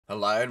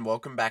Hello and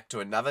welcome back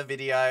to another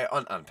video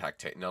on Unpacked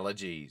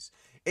Technologies.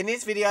 In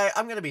this video,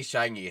 I'm going to be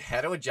showing you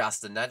how to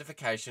adjust the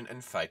notification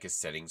and focus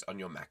settings on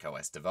your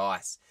macOS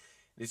device.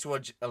 This will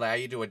allow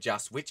you to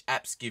adjust which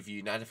apps give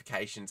you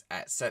notifications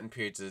at certain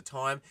periods of the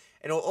time.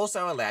 It will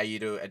also allow you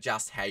to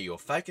adjust how your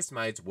focus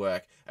modes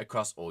work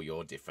across all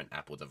your different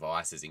Apple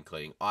devices,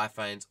 including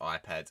iPhones,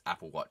 iPads,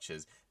 Apple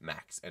Watches,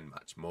 Macs, and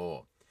much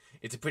more.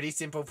 It's a pretty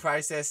simple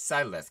process,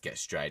 so let's get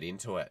straight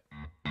into it.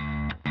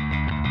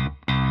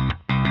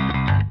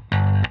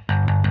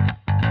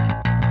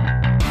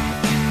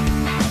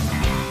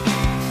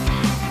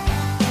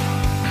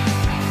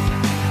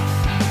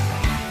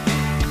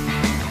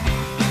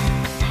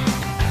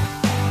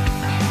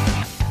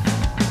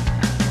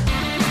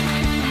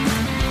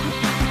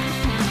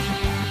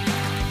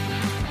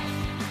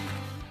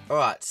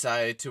 Alright,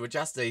 so to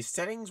adjust these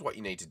settings, what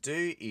you need to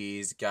do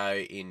is go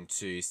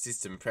into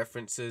System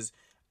Preferences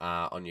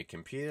on your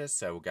computer.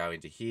 So we'll go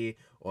into here,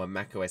 or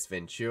macOS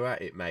Ventura,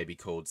 it may be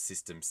called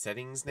System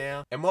Settings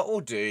now. And what we'll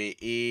do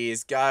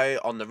is go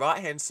on the right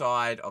hand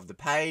side of the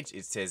page,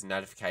 it says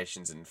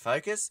Notifications and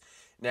Focus.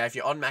 Now if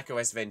you're on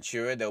macOS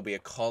Ventura, there'll be a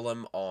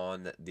column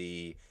on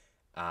the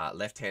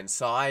left hand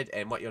side,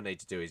 and what you'll need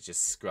to do is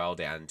just scroll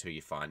down until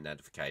you find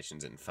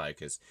Notifications and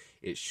Focus.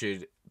 It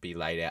should be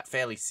laid out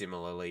fairly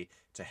similarly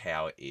to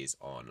how it is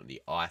on the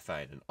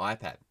iPhone and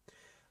iPad.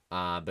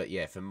 But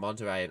yeah, for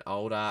Monterey and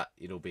older,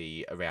 it'll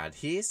be around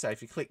here. So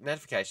if you click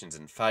Notifications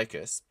and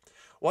Focus,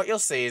 what you'll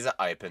see is it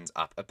opens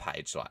up a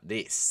page like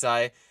this.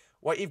 So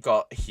what you've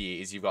got here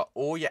is you've got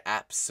all your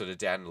apps sort of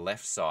down the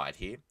left side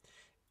here,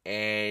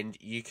 and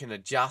you can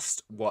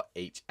adjust what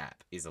each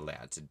app is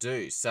allowed to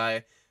do. So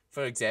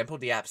for example,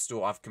 the App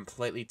Store, I've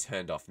completely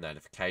turned off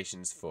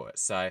notifications for it.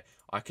 So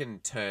I can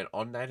turn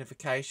on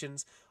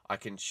notifications. I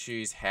can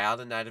choose how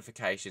the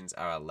notifications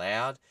are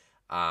allowed.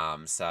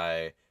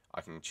 So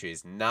I can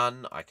choose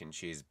none, I can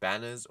choose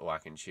banners, or I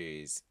can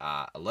choose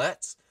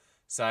alerts.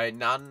 So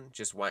none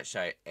just won't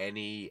show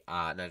any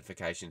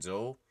notifications at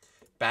all.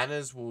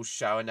 Banners will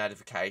show a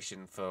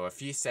notification for a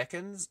few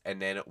seconds,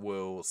 and then it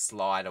will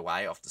slide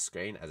away off the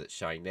screen as it's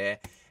showing there.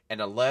 And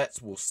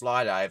alerts will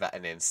slide over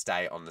and then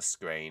stay on the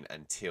screen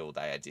until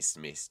they are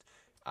dismissed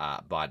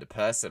by the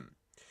person.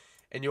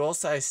 And you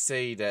also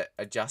see that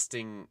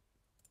adjusting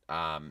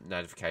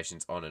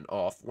notifications on and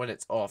off. When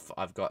it's off,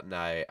 I've got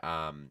no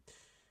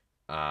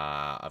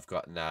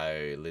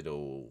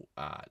little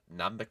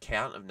number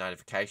count of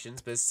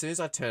notifications. But as soon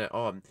as I turn it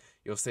on,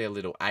 you'll see a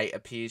little 8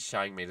 appears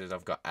showing me that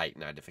I've got 8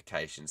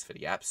 notifications for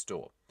the App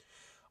Store.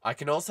 I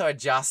can also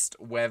adjust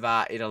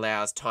whether it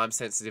allows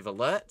time-sensitive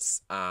alerts,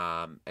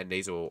 and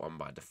these are all on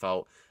by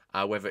default,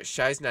 whether it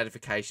shows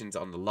notifications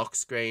on the lock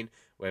screen,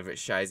 whether it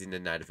shows in the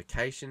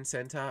notification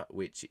center,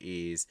 which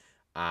is,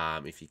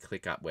 if you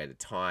click up where the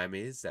time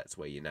is, that's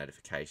where your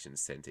notification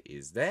center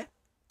is there,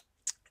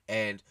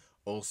 and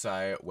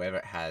also whether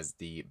it has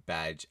the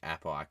badge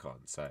app icon.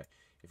 So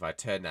if I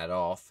turn that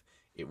off,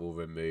 it will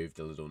remove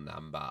the little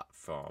number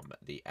from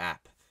the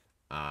app,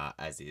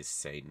 as is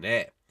seen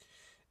there.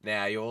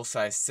 Now you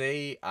also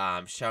see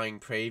showing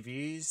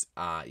previews.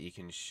 You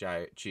can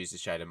choose to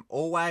show them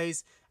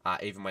always,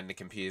 even when the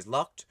computer's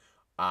locked,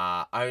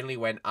 only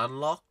when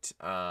unlocked.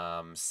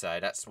 So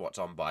that's what's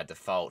on by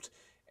default,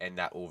 and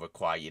that will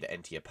require you to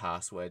enter your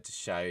password to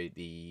show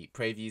the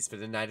previews for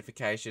the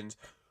notifications,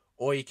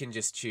 or you can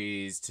just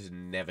choose to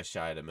never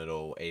show them at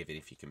all, even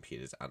if your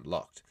computer's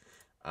unlocked.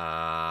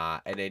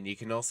 And then you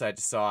can also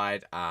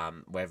decide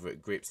whether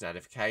it groups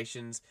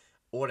notifications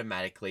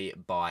automatically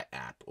by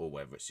app, or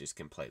whether it's just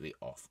completely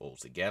off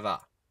altogether.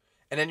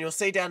 And then you'll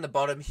see down the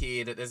bottom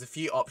here that there's a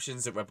few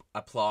options that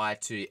apply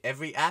to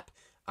every app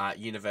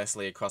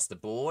universally across the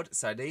board.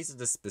 So these are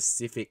the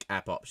specific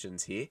app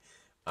options here,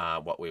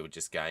 what we were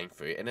just going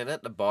through. And then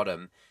at the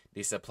bottom,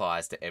 this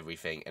applies to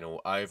everything and it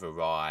will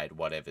override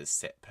whatever's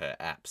set per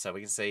app. So we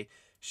can see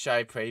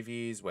show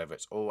previews, whether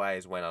it's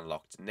always, when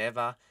unlocked,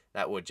 never.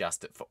 That will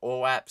adjust it for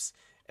all apps.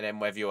 And then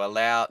whether you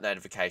allow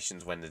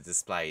notifications when the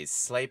display is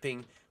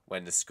sleeping,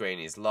 when the screen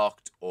is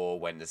locked, or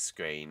when the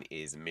screen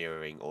is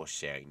mirroring or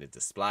sharing the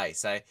display.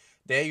 So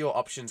they're your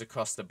options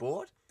across the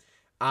board.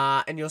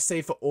 And you'll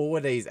see for all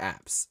of these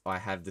apps, I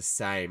have the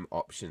same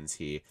options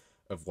here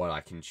of what I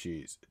can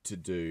choose to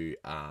do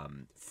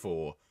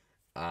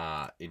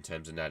in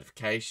terms of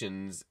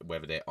notifications,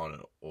 whether they're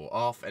on or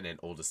off, and then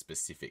all the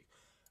specific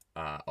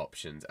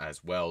options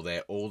as well.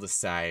 They're all the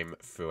same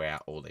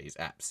throughout all these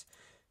apps.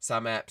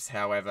 Some apps,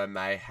 however,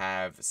 may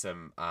have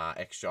some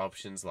extra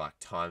options like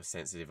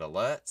time-sensitive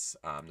alerts.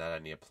 That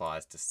only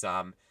applies to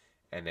some,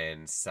 and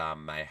then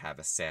some may have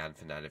a sound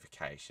for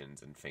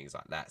notifications and things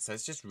like that. So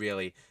it's just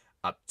really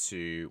up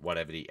to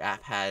whatever the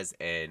app has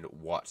and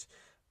what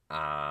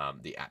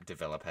the app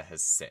developer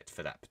has set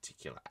for that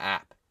particular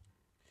app.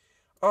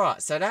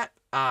 Alright, so that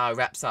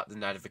wraps up the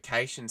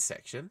notification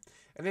section.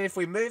 And then if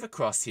we move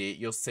across here,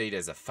 you'll see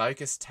there's a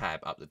focus tab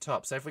up the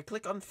top. So if we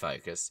click on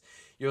focus,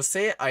 you'll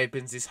see it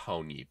opens this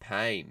whole new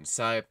pane.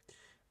 So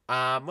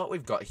what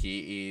we've got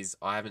here is,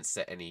 I haven't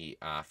set any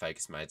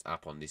focus modes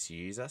up on this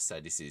user, so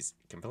this is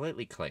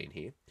completely clean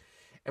here.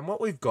 And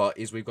what we've got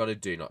is we've got a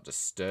do not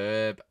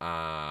disturb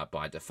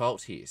by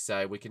default here.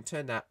 So we can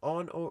turn that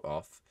on or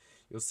off.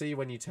 You'll see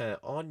when you turn it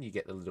on, you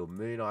get the little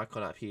moon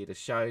icon up here to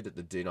show that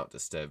the do not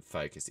disturb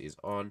focus is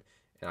on.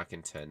 And I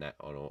can turn that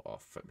on or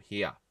off from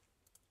here.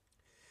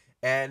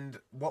 And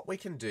what we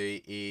can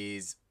do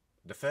is,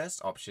 the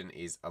first option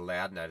is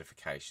allowed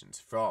notifications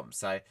from.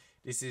 So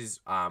this is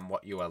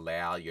what you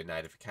allow your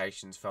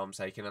notifications from.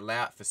 So you can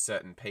allow it for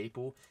certain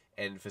people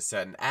and for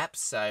certain apps.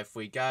 So if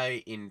we go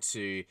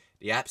into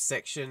the apps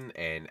section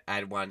and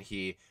add one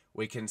here,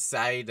 we can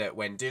say that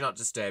when do not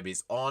disturb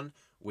is on,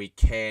 we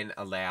can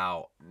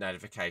allow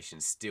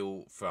notifications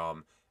still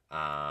from,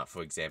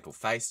 for example,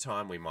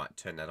 FaceTime. We might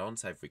turn that on.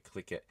 So if we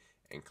click it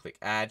and click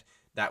add,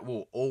 that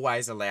will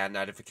always allow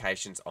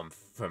notifications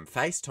from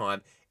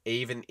FaceTime,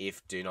 even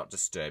if do not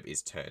disturb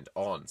is turned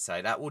on.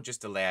 So that will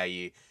just allow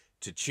you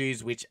to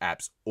choose which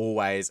apps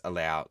always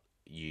allow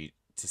you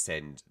to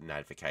send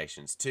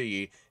notifications to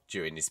you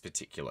during this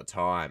particular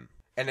time.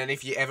 And then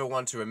if you ever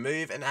want to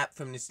remove an app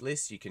from this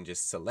list, you can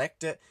just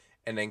select it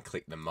and then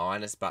click the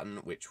minus button,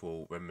 which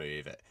will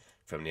remove it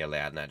from the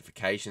allowed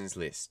notifications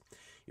list.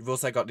 You've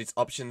also got this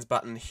options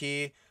button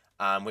here,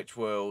 which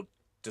will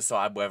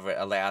decide whether it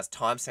allows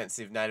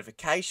time-sensitive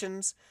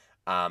notifications.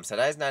 So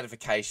those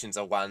notifications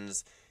are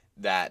ones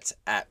that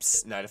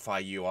apps notify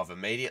you of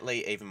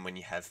immediately, even when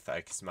you have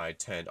focus mode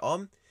turned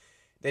on.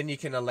 Then you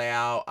can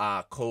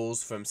allow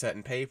calls from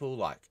certain people,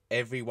 like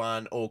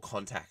everyone, all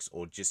contacts,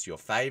 or just your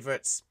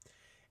favorites.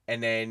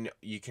 And then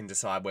you can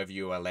decide whether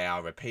you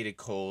allow repeated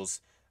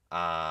calls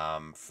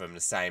from the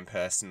same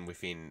person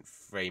within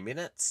 3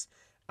 minutes,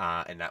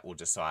 and that will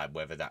decide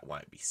whether that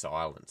won't be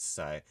silenced.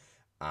 So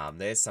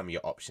there's some of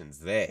your options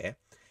there.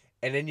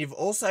 And then you've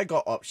also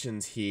got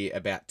options here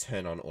about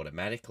turn on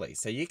automatically.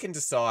 So you can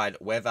decide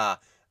whether,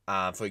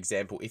 for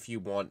example, if you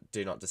want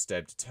do not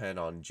disturb to turn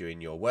on during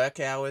your work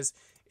hours,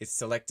 it's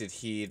selected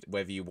here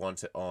whether you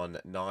want it on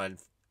 9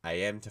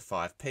 AM to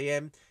 5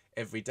 PM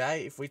every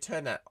day. If we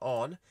turn that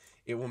on,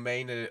 it will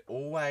mean that it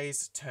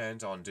always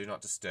turns on do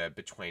not disturb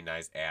between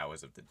those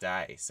hours of the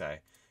day. So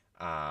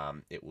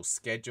it will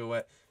schedule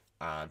it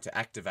to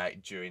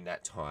activate during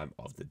that time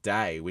of the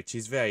day, which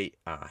is very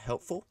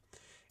helpful.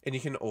 And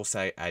you can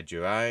also add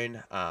your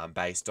own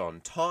based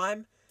on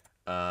time.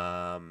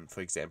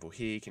 For example,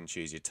 here you can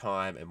choose your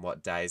time and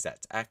what days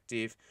that's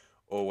active,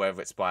 or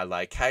whether it's by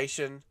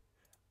location,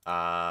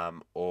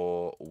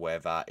 or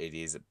whether it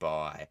is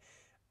by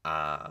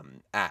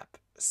app.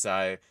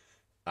 So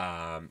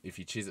if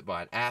you choose it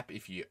by an app,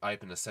 if you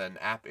open a certain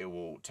app, it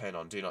will turn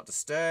on do not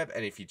disturb.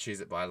 And if you choose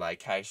it by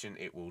location,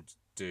 it will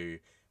do,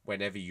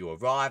 whenever you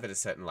arrive at a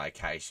certain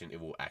location, it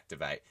will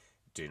activate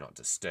do not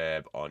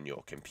disturb on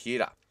your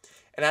computer.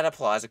 And that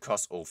applies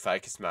across all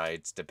focus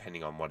modes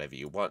depending on whatever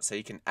you want. So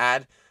you can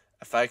add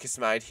a focus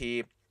mode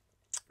here,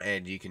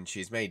 and you can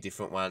choose many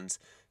different ones,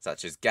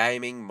 such as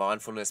gaming,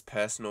 mindfulness,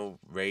 personal,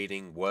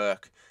 reading,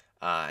 work.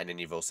 And then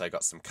you've also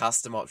got some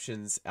custom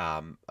options.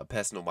 A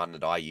personal one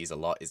that I use a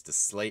lot is the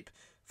sleep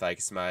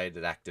focus mode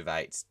that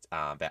activates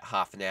about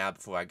half an hour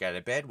before I go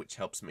to bed, which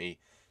helps me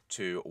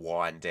to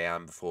wind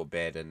down before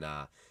bed and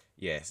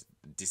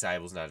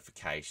disables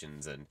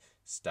notifications and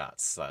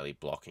starts slowly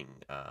blocking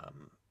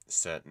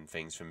certain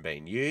things from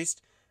being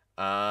used.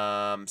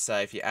 So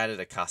if you added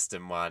a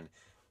custom one,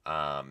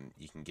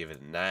 you can give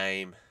it a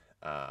name.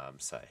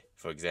 So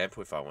for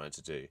example, if I wanted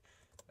to do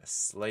a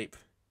sleep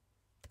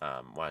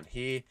one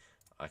here,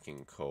 I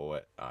can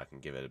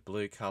give it a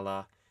blue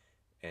color,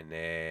 and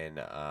then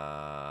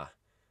I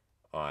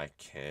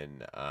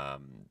can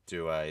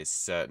do a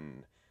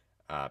certain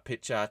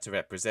picture to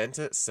represent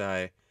it.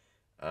 So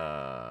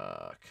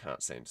I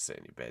can't seem to see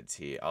any beds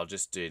here. I'll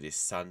just do this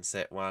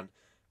sunset one,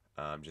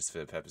 just for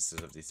the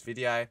purposes of this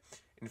video.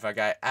 And if I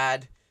go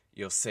add,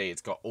 you'll see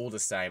it's got all the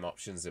same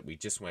options that we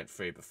just went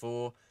through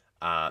before,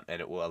 and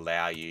it will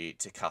allow you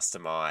to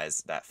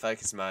customize that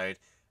focus mode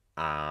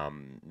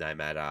no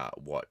matter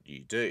what you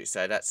do.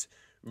 So that's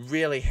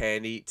really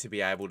handy to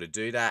be able to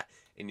do that,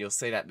 and you'll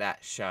see that that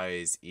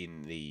shows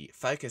in the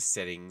focus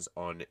settings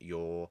on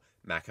your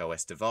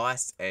macOS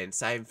device. And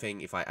same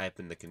thing if I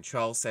open the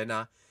control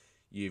center,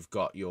 you've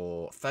got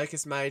your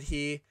focus mode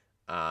here.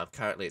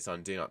 Currently it's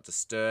on do not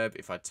disturb.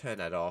 If I turn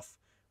that off,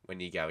 when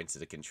you go into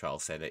the control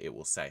center, it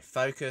will say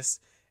focus,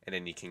 and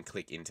then you can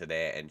click into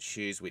there and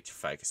choose which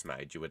focus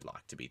mode you would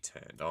like to be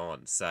turned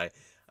on. So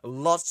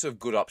lots of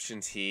good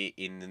options here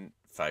in the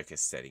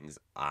focus settings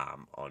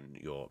on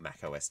your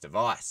macOS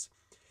device.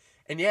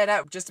 And yeah,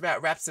 that just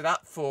about wraps it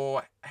up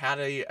for how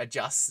to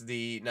adjust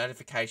the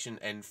notification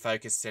and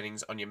focus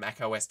settings on your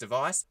macOS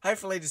device.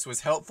 Hopefully this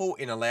was helpful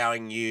in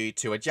allowing you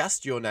to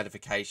adjust your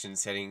notification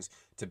settings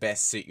to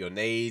best suit your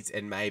needs,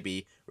 and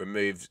maybe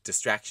remove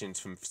distractions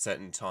from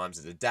certain times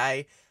of the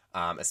day,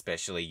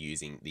 especially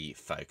using the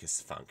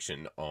focus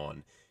function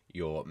on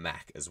your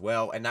Mac as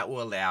well. And that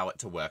will allow it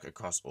to work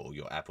across all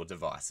your Apple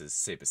devices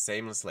super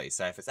seamlessly.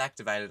 So if it's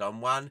activated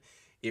on one,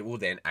 it will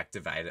then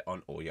activate it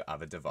on all your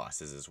other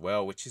devices as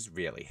well, which is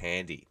really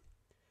handy.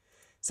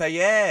 So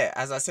yeah,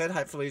 as I said,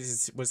 hopefully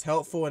this was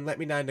helpful, and let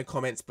me know in the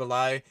comments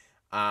below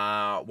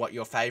what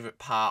your favourite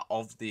part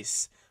of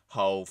this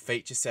whole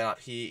feature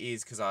setup here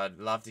is, because I'd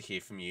love to hear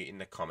from you in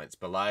the comments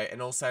below,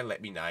 and also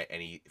let me know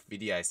any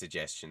video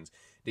suggestions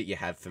that you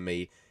have for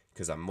me,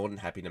 because I'm more than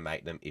happy to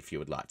make them if you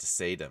would like to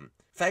see them.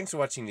 Thanks for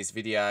watching this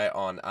video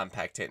on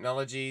Unpack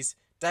Technologies.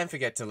 Don't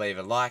forget to leave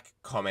a like,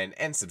 comment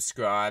and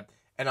subscribe,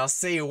 and I'll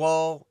see you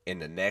all in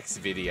the next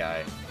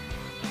video.